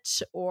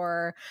rent,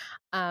 or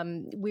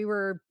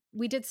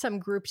we did some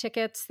group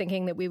tickets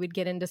thinking that we would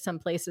get into some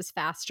places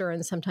faster,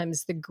 and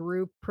sometimes the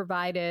group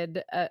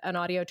provided an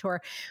audio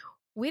tour.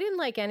 We didn't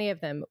like any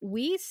of them.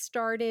 We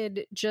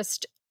started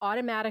just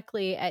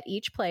automatically at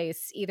each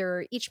place,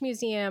 either each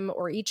museum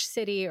or each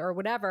city or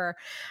whatever,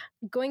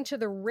 going to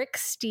the Rick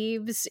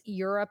Steves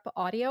Europe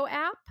audio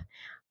app.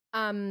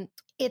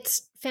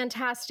 It's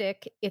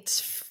fantastic. It's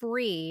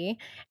free.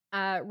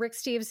 Rick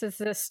Steves is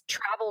this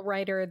travel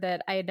writer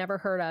that I had never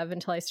heard of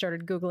until I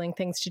started Googling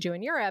things to do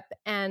in Europe.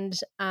 And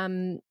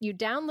you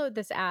download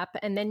this app,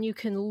 and then you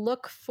can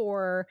look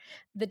for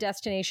the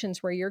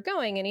destinations where you're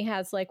going. And he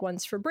has like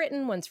ones for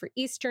Britain, ones for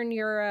Eastern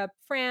Europe,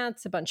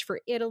 France, a bunch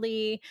for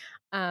Italy,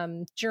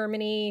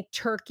 Germany,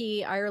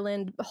 Turkey,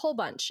 Ireland, a whole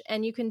bunch.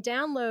 And you can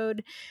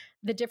download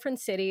the different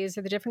cities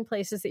or the different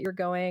places that you're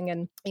going.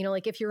 And, you know,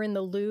 like if you're in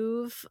the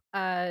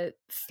Louvre,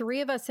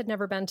 3 of us had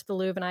never been to the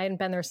Louvre, and I hadn't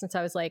been there since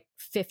I was like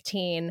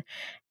 15.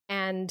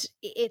 And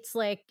it's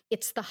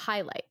the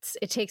highlights.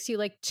 It takes you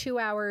like 2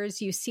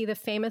 hours. You see the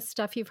famous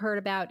stuff you've heard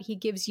about. He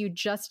gives you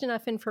just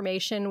enough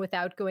information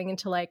without going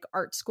into like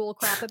art school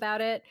crap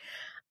about it.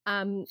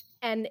 And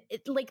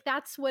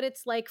that's what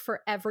it's like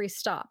for every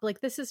stop. Like,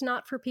 this is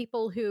not for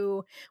people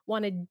who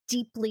want to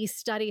deeply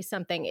study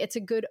something. It's a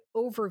good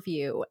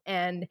overview,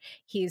 and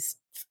he's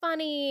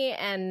funny,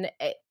 and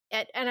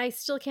I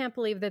still can't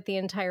believe that the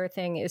entire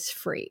thing is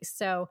free.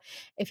 So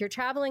if you're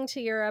traveling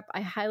to Europe,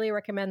 I highly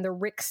recommend the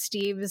Rick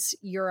Steves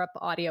Europe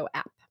audio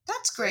app.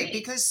 That's great,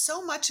 because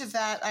so much of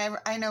that,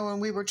 I know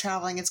when we were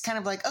traveling, it's kind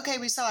of like, okay,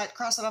 we saw it,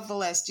 cross it off the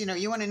list. You know,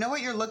 you want to know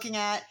what you're looking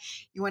at.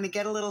 You want to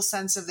get a little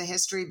sense of the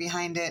history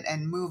behind it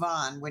and move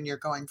on when you're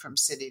going from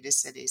city to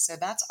city. So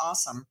that's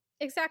awesome.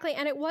 Exactly.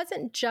 And it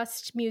wasn't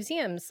just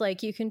museums.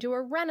 Like, you can do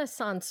a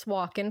Renaissance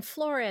walk in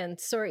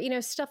Florence, or, you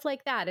know, stuff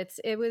like that.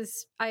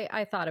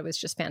 I thought it was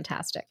just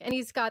fantastic. And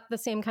he's got the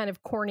same kind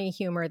of corny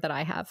humor that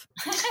I have.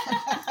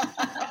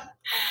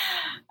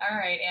 All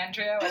right,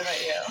 Andrea, what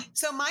about you?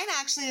 So mine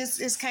actually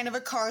is kind of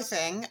a car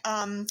thing.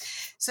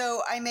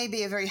 So I may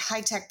be a very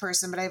high-tech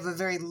person, but I have a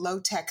very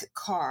low-tech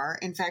car.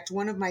 In fact,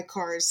 one of my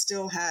cars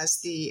still has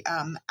the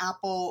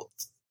Apple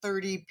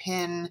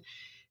 30-pin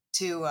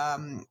to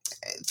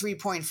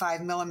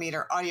 3.5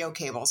 millimeter audio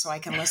cable, so I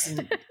can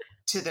listen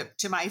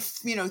to my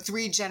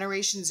 3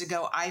 generations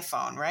ago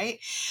iPhone, right?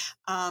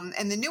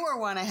 And the newer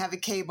one, I have a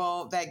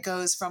cable that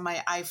goes from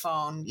my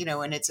iPhone,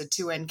 and it's a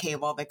 2-end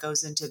cable that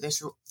goes into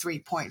this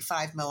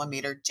 3.5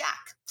 millimeter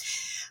jack.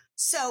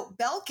 So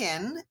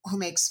Belkin, who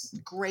makes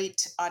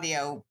great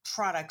audio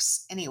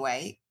products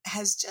anyway,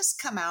 has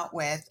just come out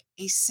with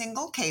a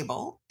single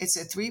cable. It's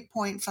a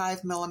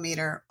 3.5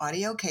 millimeter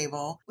audio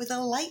cable with a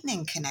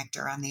lightning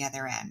connector on the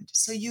other end.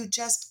 So you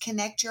just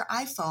connect your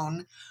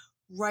iPhone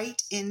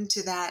right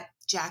into that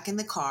jack in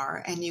the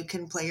car, and you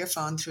can play your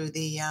phone through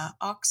the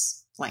aux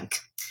link.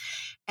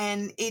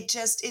 And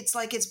it's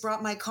like it's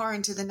brought my car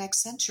into the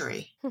next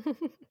century.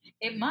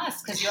 It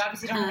must, because you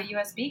obviously don't have a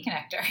USB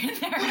connector in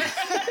there.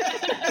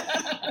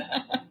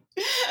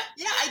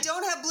 Yeah, I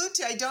don't have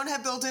Bluetooth. I don't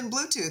have built-in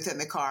Bluetooth in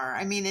the car.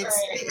 I mean,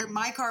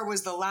 my car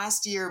was the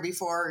last year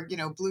before,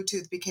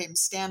 Bluetooth became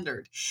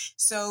standard.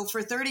 So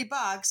for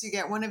 $30, you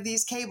get one of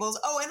these cables.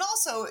 Oh, and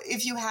also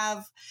if you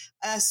have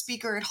a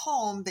speaker at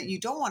home that you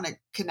don't want to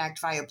connect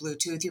via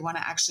Bluetooth, you want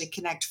to actually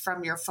connect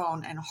from your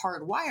phone and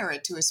hardwire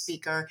it to a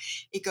speaker,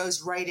 it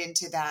goes right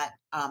into that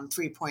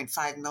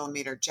 3.5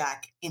 millimeter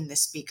jack in the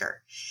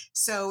speaker.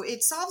 So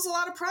it solves a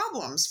lot of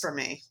problems for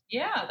me.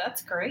 Yeah,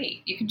 that's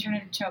great. You can turn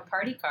it into a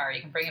party car.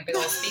 You can bring a big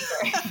old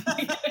speaker.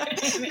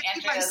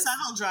 My son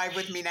will drive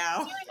with me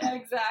now. Yeah,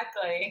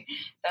 exactly.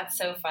 That's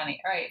so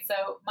funny. All right.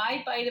 So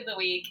my bite of the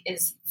week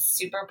is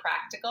super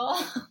practical,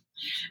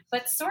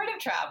 but sort of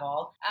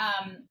travel.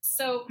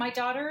 So my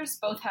daughters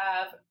both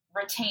have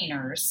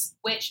retainers,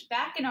 which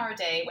back in our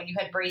day, when you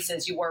had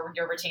braces, you wore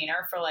your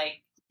retainer for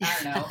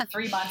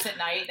 3 months at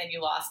night, then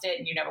you lost it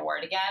and you never wore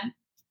it again.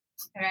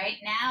 Right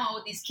now,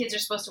 these kids are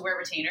supposed to wear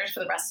retainers for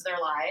the rest of their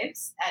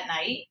lives at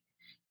night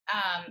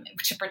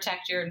to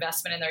protect your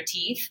investment in their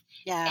teeth.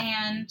 Yeah.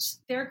 And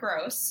they're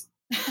gross.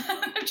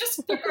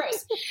 They're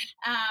gross.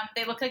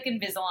 They look like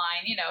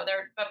Invisalign,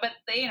 but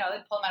they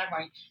pull them out every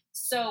morning.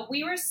 So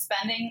we were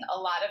spending a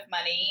lot of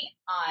money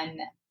on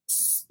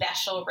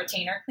special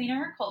retainer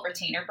cleaner called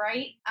Retainer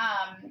Bright.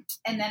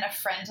 And then a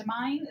friend of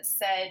mine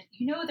said,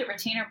 the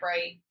Retainer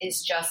Bright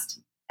is just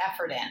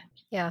effort in.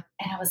 Yeah.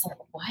 And I was like,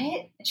 what?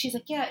 And she's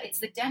like, yeah, it's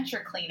the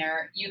denture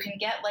cleaner. You can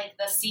get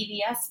the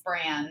CVS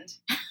brand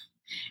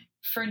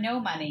for no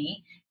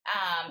money.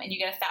 And you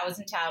get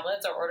 1,000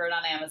 tablets or order it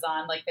on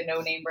Amazon, the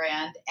no name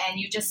brand. And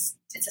it's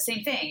the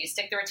same thing. You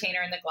stick the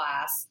retainer in the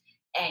glass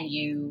and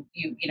you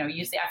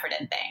use the effort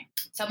in thing.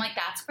 So I'm like,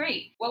 that's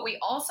great. What we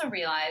also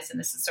realized, and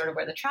this is sort of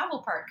where the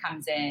travel part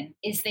comes in,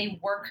 is they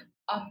work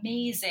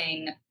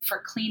amazing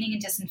for cleaning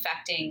and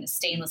disinfecting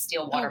stainless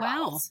steel water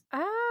bottles.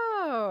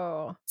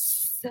 Oh.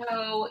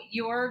 So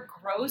your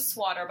gross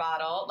water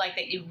bottle, like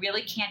that you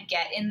really can't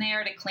get in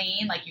there to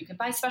clean, like you can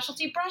buy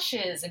specialty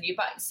brushes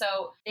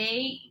so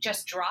they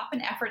just drop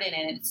an effort in it.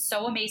 And it's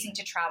so amazing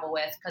to travel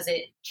with because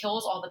it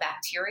kills all the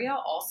bacteria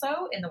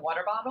also in the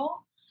water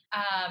bottle.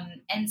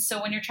 And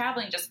so when you're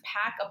traveling, just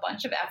pack a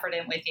bunch of effort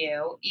in with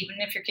you, even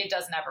if your kid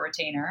doesn't have a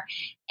retainer,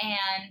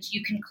 and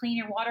you can clean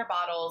your water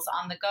bottles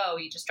on the go.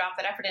 You just drop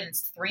that effort in.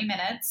 It's 3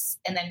 minutes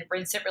and then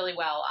rinse it really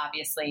well,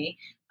 obviously.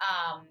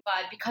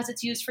 But because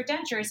it's used for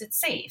dentures, it's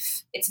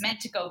safe. It's meant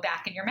to go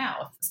back in your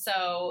mouth.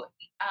 So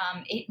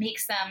it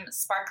makes them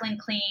sparkling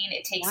clean.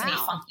 It takes any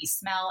funky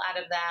smell out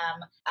of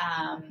them.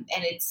 And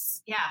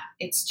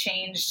it's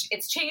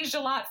changed a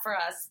lot for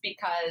us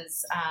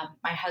because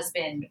my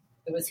husband,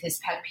 it was his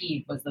pet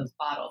peeve was those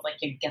bottles.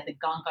 Like you get the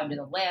gunk under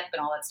the lip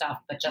and all that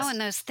stuff. But and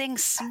those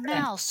things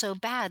smell so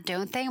bad,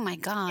 don't they? Oh my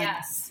God.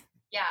 Yes.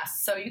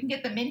 So you can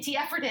get the minty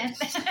effort in.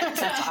 That's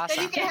awesome.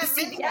 Then you can have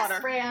mint water.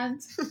 Brand.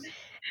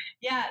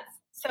 Yes.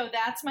 So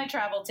that's my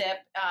travel tip.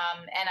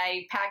 And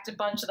I packed a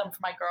bunch of them for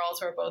my girls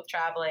who are both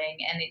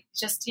traveling. And it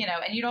just,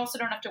 and you also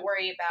don't have to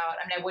worry about,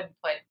 I wouldn't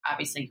put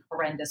obviously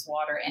horrendous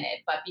water in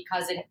it, but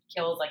because it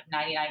kills like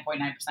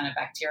 99.9% of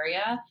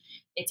bacteria,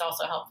 it's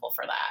also helpful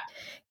for that.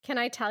 Can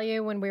I tell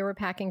you, when we were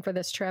packing for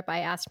this trip, I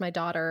asked my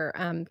daughter,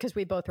 because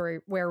we both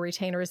wear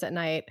retainers at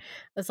night. I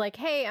was like,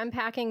 "Hey, I'm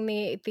packing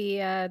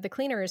the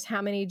cleaners.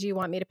 How many do you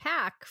want me to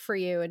pack for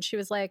you?" And she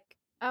was like,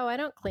 "Oh, I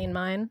don't clean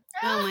mine."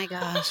 Oh my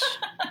gosh.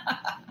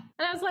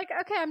 And I was like,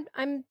 "Okay,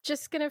 I'm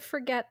just gonna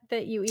forget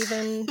that you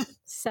even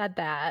said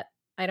that.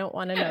 I don't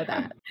want to know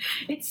that."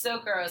 It's so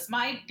gross.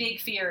 My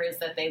big fear is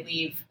that they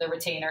leave the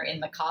retainer in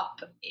the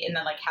cup, and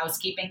then like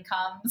housekeeping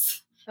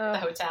comes. The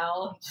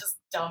hotel just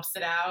dumps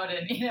it out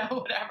and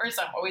whatever.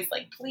 So I'm always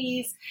like,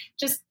 please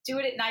just do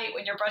it at night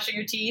when you're brushing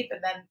your teeth,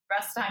 and then the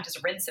rest of the time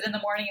just rinse it in the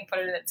morning and put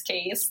it in its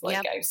case.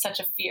 Like I have such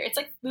a fear. It's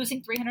like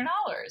losing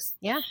 $300.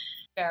 Yeah.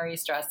 Very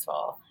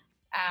stressful.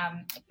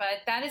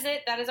 But that is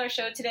it. That is our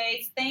show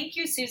today. Thank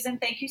you, Susan.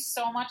 Thank you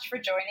so much for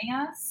joining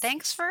us.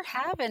 Thanks for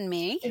having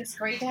me. It's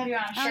great to have you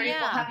on. I'm sure we'll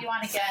have you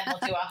on again. We'll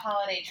do a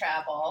holiday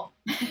travel.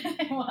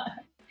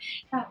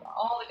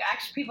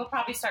 Actually, people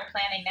probably start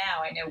planning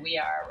now. I know we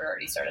are. We're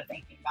already sort of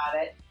thinking about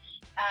it.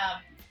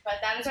 But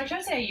that is our show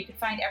today. You can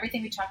find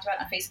everything we talked about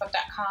on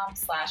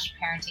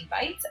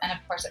Facebook.com/ParentingBites. And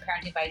of course at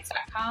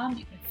ParentingBites.com.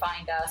 You can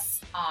find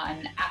us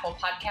on Apple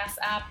Podcasts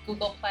app,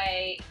 Google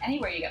Play,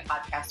 anywhere you get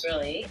podcasts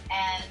really.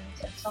 And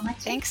until next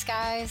week. Thanks,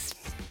 guys.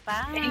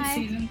 Bye. Thanks,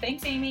 Susan.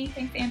 Thanks, Amy.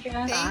 Thanks,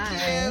 Andrea.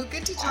 Thank you.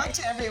 Good to talk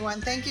to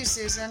everyone. Thank you,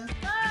 Susan.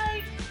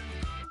 Bye.